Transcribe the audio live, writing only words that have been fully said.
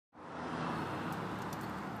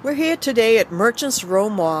We're here today at Merchants Row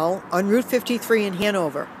Mall on Route 53 in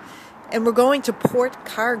Hanover, and we're going to Port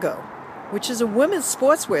Cargo, which is a women's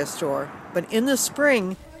sportswear store, but in the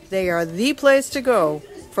spring they are the place to go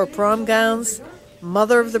for prom gowns,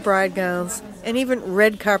 mother of the bride gowns, and even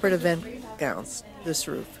red carpet event gowns this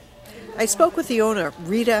roof. I spoke with the owner,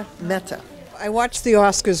 Rita Mehta. I watched the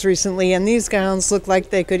Oscars recently, and these gowns look like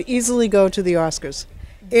they could easily go to the Oscars.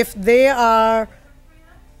 If they are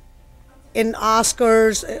in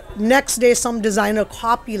Oscars, next day some designer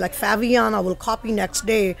copy, like Faviana will copy next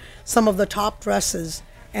day some of the top dresses,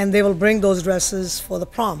 and they will bring those dresses for the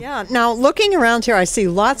prom. Yeah, now looking around here, I see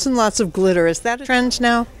lots and lots of glitter. Is that a trend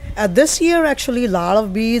now? This year, actually, a lot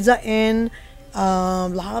of beads are in, a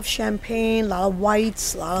lot of champagne, a lot of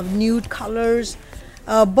whites, a lot of nude colors.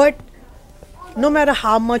 But no matter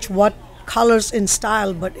how much, what colors in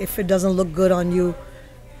style, but if it doesn't look good on you,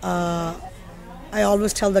 I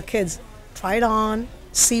always tell the kids, try it on,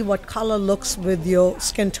 see what color looks with your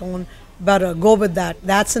skin tone better. Go with that.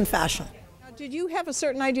 That's in fashion. Now, did you have a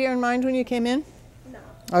certain idea in mind when you came in? No.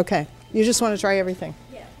 Okay. You just want to try everything?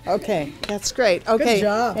 Yeah. Okay. That's great. Okay. Good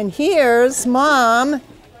job. And here's Mom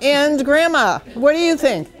and Grandma. What do you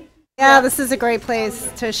think? Yeah, this is a great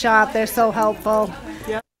place to shop. They're so helpful.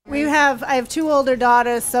 Yeah. I have two older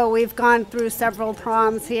daughters, so we've gone through several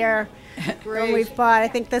proms here. Great. And we've bought, I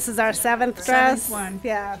think this is our seventh dress. One.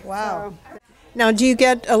 Yeah. Wow. Now, do you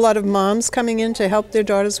get a lot of moms coming in to help their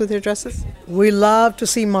daughters with their dresses? We love to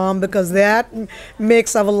see mom because that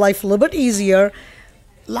makes our life a little bit easier.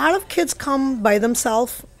 A lot of kids come by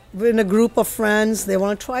themselves in a group of friends. They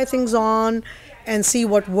want to try things on and see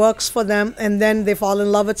what works for them, and then they fall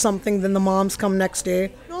in love with something, then the moms come next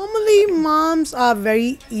day. Normally, moms are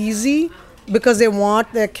very easy because they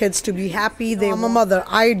want their kids to be happy. I'm a mother.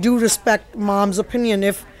 I do respect mom's opinion.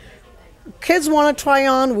 If kids want to try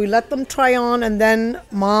on, we let them try on, and then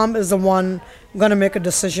mom is the one going to make a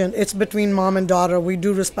decision. It's between mom and daughter. We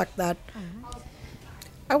do respect that.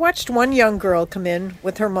 I watched one young girl come in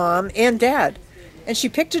with her mom and dad, and she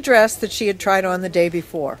picked a dress that she had tried on the day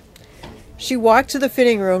before. She walked to the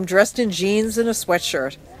fitting room dressed in jeans and a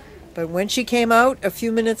sweatshirt, but when she came out a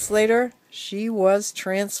few minutes later, she was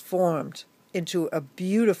transformed into a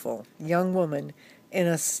beautiful young woman in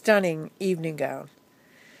a stunning evening gown.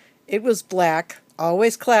 It was black,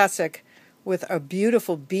 always classic, with a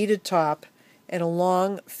beautiful beaded top and a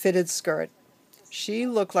long fitted skirt. She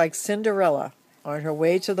looked like Cinderella on her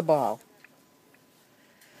way to the ball.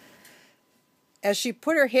 As she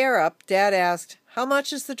put her hair up, Dad asked, "How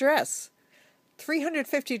much is the dress?"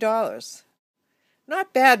 $350.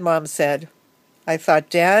 Not bad, Mom said. I thought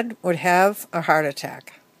Dad would have a heart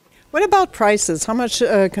attack. What about prices? How much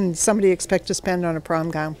can somebody expect to spend on a prom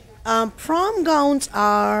gown? Prom gowns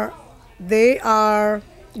are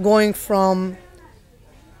going from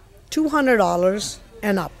 $200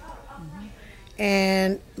 and up.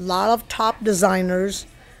 And a lot of top designers,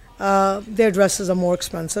 their dresses are more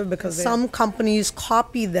expensive because some companies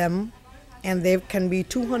copy them, and they can be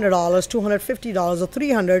 $200, $250, or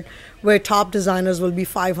 $300, where top designers will be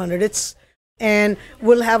 $500. And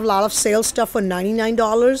we'll have a lot of sale stuff for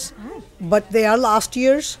 $99, but they are last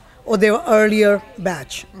year's or they were earlier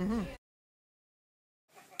batch.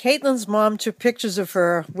 Caitlin's mom took pictures of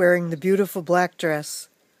her wearing the beautiful black dress.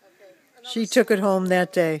 She took it home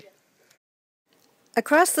that day.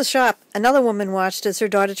 Across the shop, another woman watched as her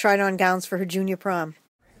daughter tried on gowns for her junior prom.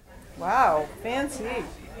 Wow, fancy.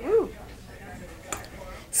 Ooh.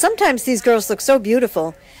 Sometimes these girls look so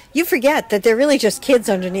beautiful, you forget that they're really just kids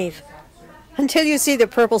underneath, until you see the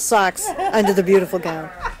purple socks under the beautiful gown.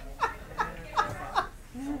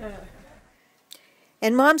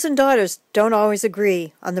 And moms and daughters don't always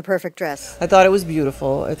agree on the perfect dress. I thought it was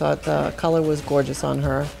beautiful. I thought the color was gorgeous on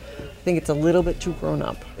her. I think it's a little bit too grown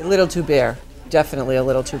up. A little too bare. Definitely a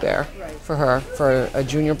little too bare for her, for a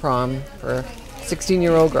junior prom, for a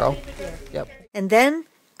 16-year-old girl. Yep. And then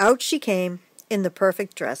out she came in the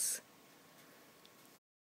perfect dress.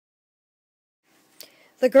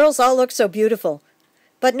 The girls all look so beautiful,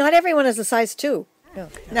 but not everyone is a size 2. No.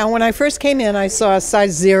 Now, when I first came in, I saw a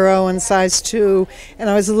size 0 and size 2, and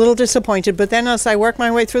I was a little disappointed. But then as I work my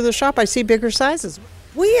way through the shop, I see bigger sizes.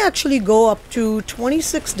 We actually go up to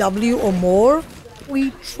 26W or more.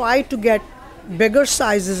 We try to get bigger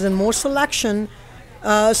sizes and more selection,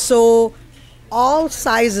 so all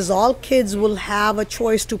sizes, all kids will have a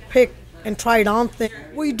choice to pick and try it on thing.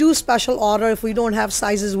 We do special order. If we don't have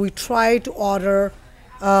sizes, we try to order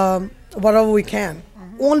whatever we can.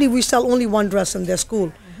 We sell only one dress in their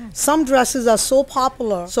school. Some dresses are so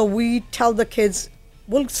popular, so we tell the kids,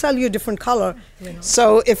 we'll sell you a different color.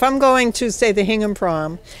 So if I'm going to, say, the Hingham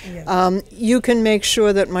Prom, Yes. you can make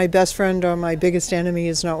sure that my best friend or my biggest enemy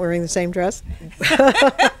is not wearing the same dress?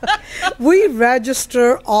 We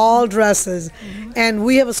register all dresses, and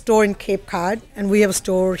we have a store in Cape Cod, and we have a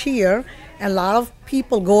store here, and a lot of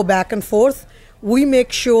people go back and forth. We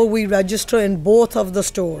make sure we register in both of the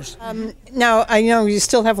stores. Now, I know you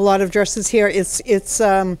still have a lot of dresses here. It's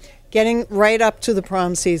getting right up to the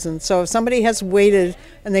prom season. So if somebody has waited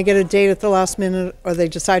and they get a date at the last minute, or they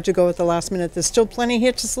decide to go at the last minute, there's still plenty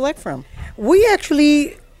here to select from. We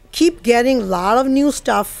actually keep getting a lot of new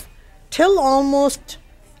stuff till almost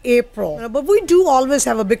April. But we do always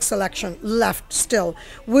have a big selection left still.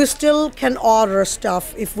 We still can order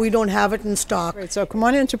stuff if we don't have it in stock. Great. So come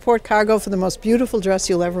on into Port Cargo for the most beautiful dress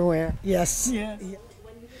you'll ever wear. Yes.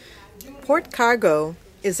 Port Cargo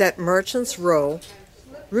is at Merchants Row,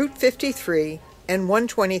 Route 53 and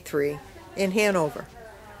 123 in Hanover,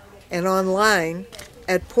 and online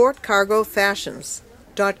at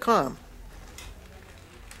portcargofashions.com.